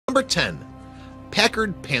Number 10.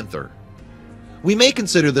 Packard Panther. We may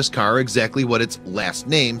consider this car exactly what its last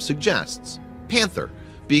name suggests, Panther,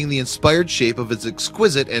 being the inspired shape of its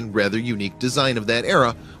exquisite and rather unique design of that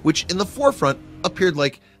era, which in the forefront appeared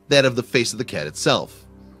like that of the face of the cat itself.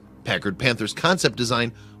 Packard Panther's concept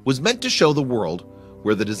design was meant to show the world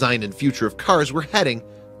where the design and future of cars were heading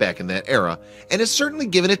back in that era, and has certainly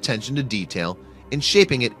given attention to detail in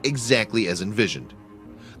shaping it exactly as envisioned.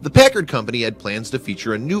 The Packard Company had plans to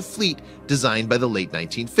feature a new fleet designed by the late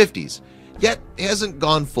 1950s, yet hasn't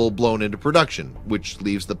gone full-blown into production, which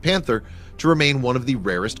leaves the Panther to remain one of the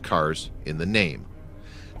rarest cars in the name.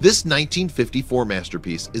 This 1954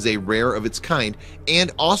 masterpiece is a rare of its kind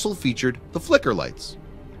and also featured the flicker lights.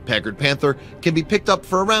 Packard Panther can be picked up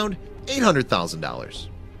for around $800,000.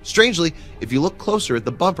 Strangely, if you look closer at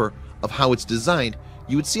the bumper of how it's designed,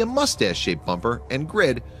 you would see a mustache-shaped bumper and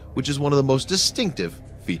grid, which is one of the most distinctive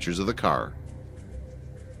features of the car.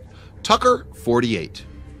 Tucker 48.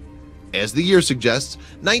 As the year suggests,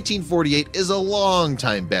 1948 is a long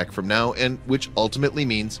time back from now, and which ultimately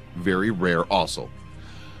means very rare also.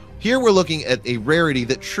 Here we're looking at a rarity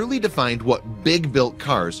that truly defined what big-built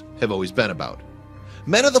cars have always been about.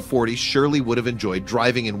 Men of the 40s surely would have enjoyed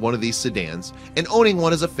driving in one of these sedans and owning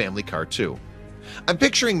one as a family car too. I'm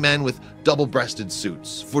picturing men with double-breasted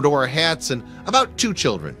suits, fedora hats, and about 2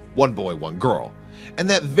 children, 1 boy, 1 girl, and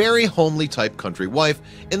that very homely type country wife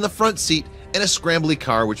in the front seat in a scrambly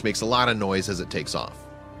car which makes a lot of noise as it takes off.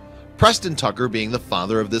 Preston Tucker, being the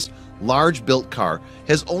father of this large-built car,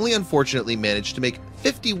 has only unfortunately managed to make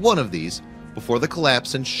 51 of these before the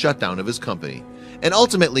collapse and shutdown of his company, and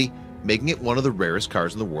ultimately making it one of the rarest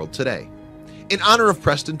cars in the world today. In honor of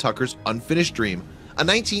Preston Tucker's unfinished dream, a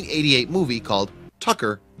 1988 movie called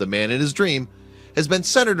Tucker, the Man in His Dream has been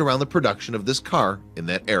centered around the production of this car in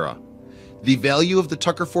that era. The value of the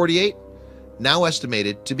Tucker 48 now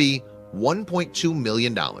estimated to be $1.2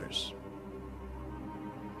 million.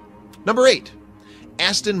 Number 8.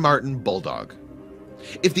 Aston Martin Bulldog.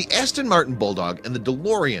 If the Aston Martin Bulldog and the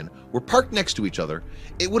DeLorean were parked next to each other,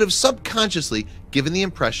 it would have subconsciously given the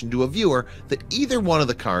impression to a viewer that either one of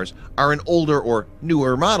the cars are an older or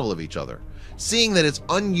newer model of each other, seeing that its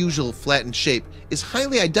unusual flattened shape is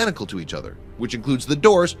highly identical to each other, which includes the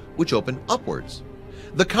doors which open upwards.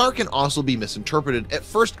 The car can also be misinterpreted at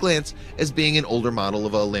first glance as being an older model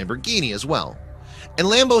of a Lamborghini as well. And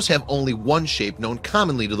Lambos have only one shape known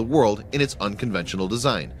commonly to the world in its unconventional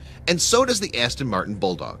design, and so does the Aston Martin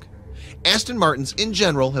Bulldog. Aston Martins in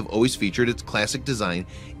general have always featured its classic design,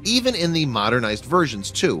 even in the modernized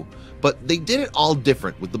versions too, but they did it all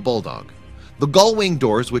different with the Bulldog. The gull wing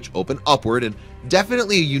doors which open upward, and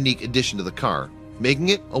definitely a unique addition to the car, making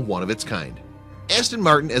it a one of its kind. Aston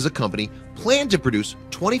Martin as a company planned to produce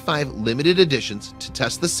 25 limited editions to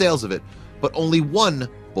test the sales of it, but only one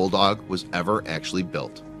Bulldog was ever actually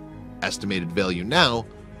built. Estimated value now,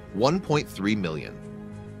 $1.3 million.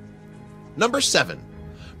 Number 7.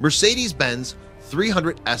 Mercedes-Benz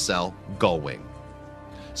 300 SL Gullwing.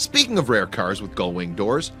 Speaking of rare cars with gullwing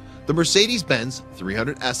doors, the Mercedes-Benz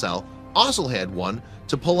 300 SL also had one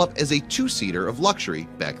to pull up as a 2-seater of luxury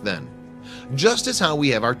back then. Just as how we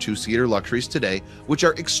have our 2-seater luxuries today, which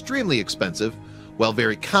are extremely expensive, while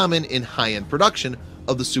very common in high-end production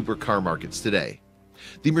of the supercar markets today.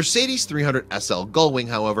 The Mercedes 300 SL Gullwing,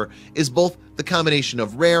 however, is both the combination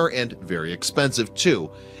of rare and very expensive too,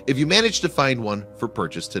 if you manage to find one for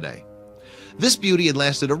purchase today. This beauty had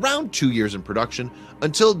lasted around 2 years in production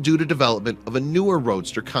until due to development of a newer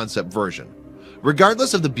Roadster concept version.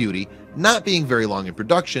 Regardless of the beauty not being very long in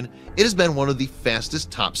production, it has been one of the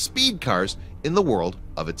fastest top speed cars in the world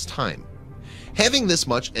of its time. Having this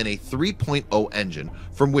much in a 3.0 engine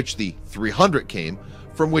from which the 300 came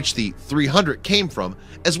from,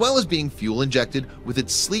 as well as being fuel injected with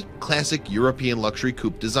its sleek classic European luxury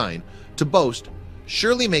coupe design to boast,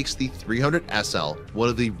 surely makes the 300 SL one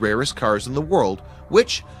of the rarest cars in the world,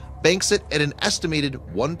 which banks it at an estimated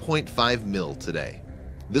 1.5 mil today.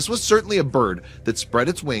 This was certainly a bird that spread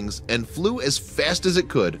its wings and flew as fast as it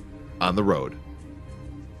could on the road.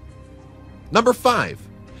 Number 5.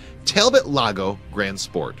 Talbot Lago Grand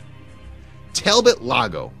Sport. Talbot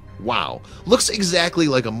Lago, wow, looks exactly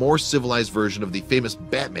like a more civilized version of the famous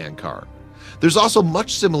Batman car. There's also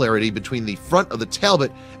much similarity between the front of the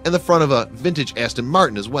Talbot and the front of a vintage Aston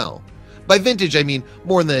Martin as well. By vintage, I mean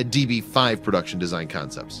more in the DB5 production design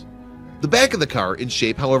concepts. The back of the car in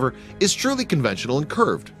shape, however, is truly conventional and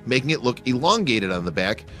curved, making it look elongated on the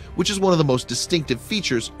back, which is one of the most distinctive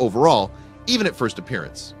features overall, even at first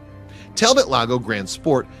appearance. Talbot Lago Grand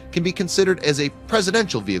Sport can be considered as a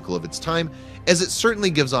presidential vehicle of its time, as it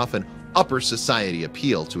certainly gives off an upper society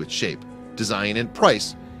appeal to its shape, design, and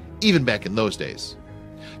price, even back in those days.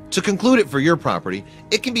 To conclude it for your property,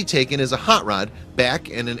 it can be taken as a hot rod back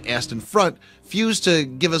and an Aston front fused to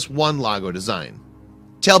give us one Lago design.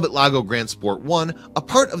 Talbot Lago Grand Sport 1, a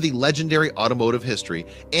part of the legendary automotive history,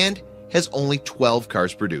 and has only 12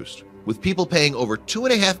 cars produced, with people paying over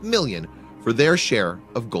 $2.5 million for their share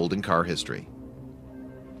of golden car history.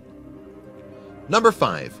 Number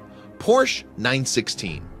 5. Porsche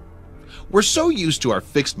 916. We're so used to our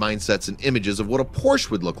fixed mindsets and images of what a Porsche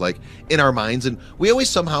would look like in our minds, and we always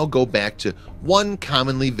somehow go back to one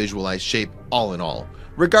commonly visualized shape all in all,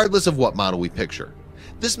 regardless of what model we picture.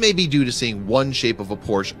 This may be due to seeing one shape of a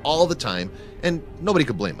Porsche all the time, and nobody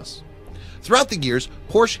could blame us. Throughout the years,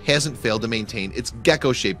 Porsche hasn't failed to maintain its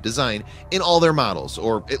gecko-shaped design in all their models,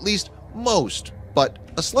 or at least most, but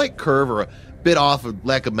a slight curve or a bit off of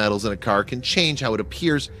lack of metals in a car can change how it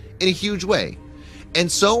appears in a huge way.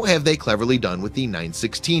 And so have they cleverly done with the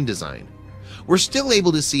 916 design. We're still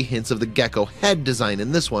able to see hints of the gecko head design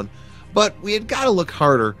in this one, but we had got to look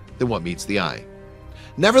harder than what meets the eye.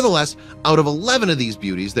 Nevertheless, out of 11 of these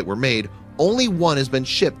beauties that were made, only one has been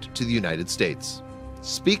shipped to the United States.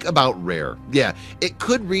 Speak about rare. Yeah, it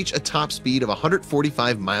could reach a top speed of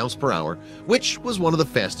 145 miles per hour, which was one of the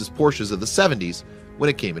fastest Porsches of the 70s when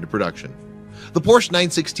it came into production. The Porsche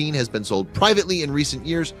 916 has been sold privately in recent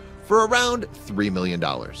years for around $3 million.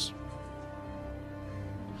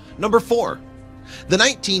 Number 4. The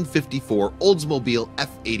 1954 Oldsmobile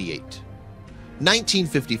F88.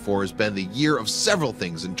 1954 has been the year of several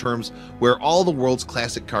things in terms where all the world's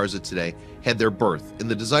classic cars of today had their birth in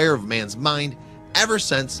the desire of man's mind ever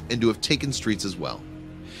since, and to have taken streets as well.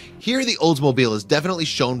 Here the Oldsmobile is definitely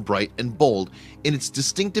shown bright and bold in its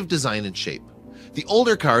distinctive design and shape. The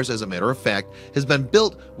older cars, as a matter of fact, has been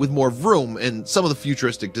built with more vroom and some of the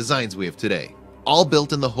futuristic designs we have today, all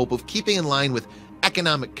built in the hope of keeping in line with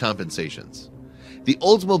economic compensations. The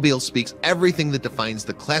Oldsmobile speaks everything that defines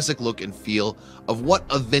the classic look and feel of what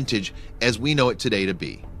a vintage as we know it today to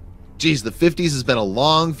be. Geez, the 50s has been a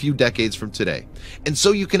long few decades from today, and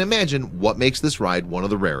so you can imagine what makes this ride one of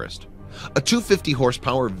the rarest. A 250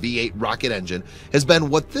 horsepower V8 rocket engine has been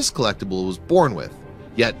what this collectible was born with,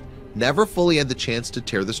 yet never fully had the chance to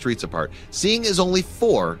tear the streets apart, seeing as only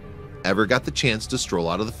 4 ever got the chance to stroll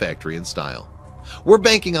out of the factory in style. We're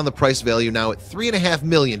banking on the price value now at $3.5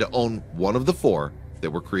 million to own one of the 4 that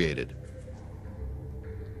were created.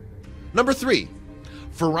 Number 3.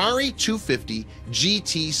 Ferrari 250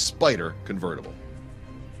 GT Spider convertible.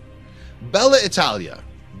 Bella Italia,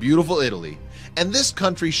 beautiful Italy, and this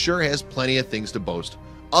country sure has plenty of things to boast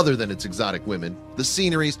other than its exotic women, the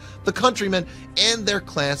sceneries, the countrymen, and their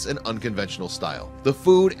class and unconventional style, the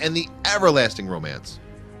food, and the everlasting romance.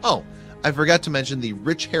 Oh, I forgot to mention the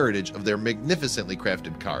rich heritage of their magnificently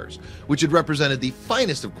crafted cars, which had represented the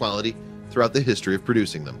finest of quality throughout the history of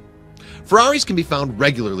producing them. Ferraris can be found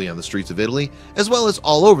regularly on the streets of Italy, as well as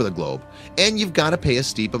all over the globe, and you've got to pay a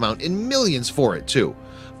steep amount in millions for it too.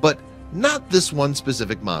 But not this one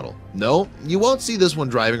specific model. No, you won't see this one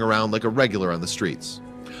driving around like a regular on the streets.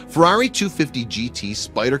 Ferrari 250 GT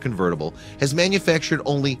Spider convertible has manufactured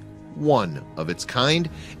only one of its kind,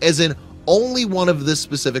 as in only one of this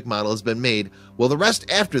specific model has been made, while the rest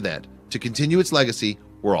after that, to continue its legacy,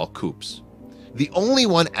 were all coupes. The only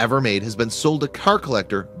one ever made has been sold to car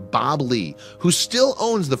collector Bob Lee, who still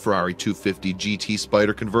owns the Ferrari 250 GT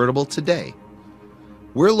Spider convertible today.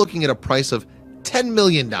 We're looking at a price of $10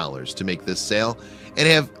 million to make this sale and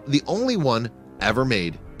have the only one ever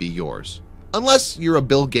made be yours. Unless you're a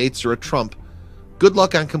Bill Gates or a Trump, good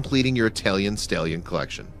luck on completing your Italian stallion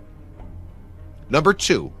collection. Number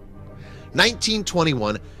 2.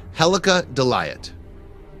 1921 Helica Deliot.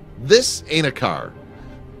 This ain't a car.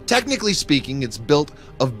 Technically speaking, it's built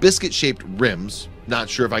of biscuit-shaped rims. Not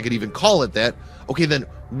sure if I could even call it that. Okay, then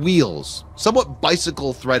wheels, somewhat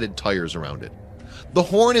bicycle-threaded tires around it. The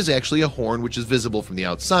horn is actually a horn which is visible from the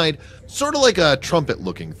outside, sort of like a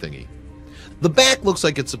trumpet-looking thingy. The back looks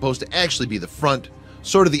like it's supposed to actually be the front,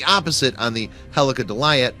 sort of the opposite on the Helica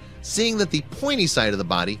Deliot, seeing that the pointy side of the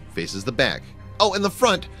body faces the back. Oh, and the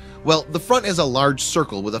front, well, the front has a large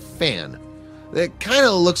circle with a fan. It kind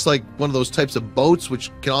of looks like one of those types of boats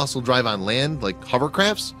which can also drive on land, like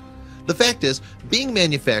hovercrafts. The fact is, being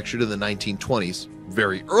manufactured in the 1920s,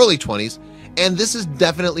 very early 20s, and this is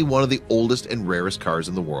definitely one of the oldest and rarest cars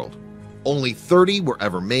in the world. Only 30 were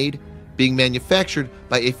ever made. Being manufactured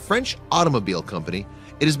by a French automobile company,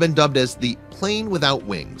 it has been dubbed as the plane without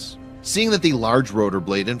wings, seeing that the large rotor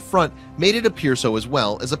blade in front made it appear so, as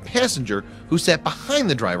well as a passenger who sat behind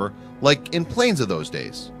the driver like in planes of those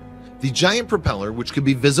days. The giant propeller, which could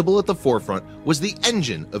be visible at the forefront, was the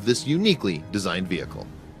engine of this uniquely designed vehicle.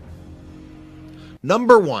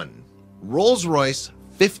 Number 1. Rolls-Royce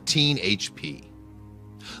 15 HP.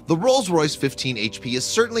 The Rolls-Royce 15 HP is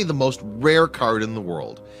certainly the most rare car in the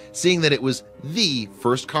world, seeing that it was the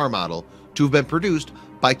first car model to have been produced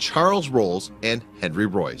by Charles Rolls and Henry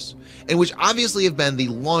Royce, and which obviously have been the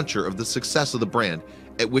launcher of the success of the brand,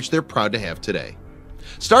 at which they're proud to have today.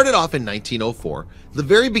 Started off in 1904, the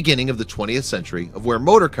very beginning of the 20th century, of where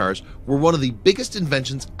motor cars were one of the biggest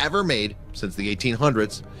inventions ever made since the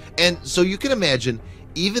 1800s, and so you can imagine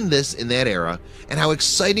even this in that era and how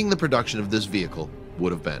exciting the production of this vehicle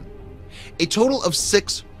would have been. A total of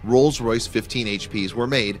 6 Rolls-Royce 15 HPs were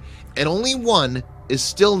made, and only one is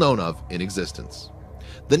still known of in existence.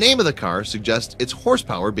 The name of the car suggests its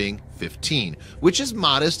horsepower being 15, which is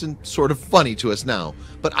modest and sort of funny to us now,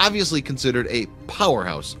 but obviously considered a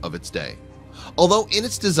powerhouse of its day. Although in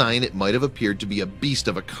its design it might have appeared to be a beast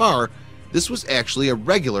of a car, this was actually a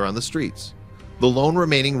regular on the streets. The lone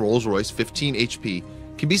remaining Rolls-Royce 15 HP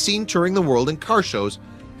can be seen touring the world in car shows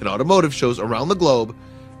and automotive shows around the globe,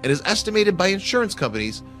 and is estimated by insurance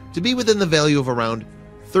companies to be within the value of around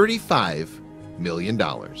 $35 million.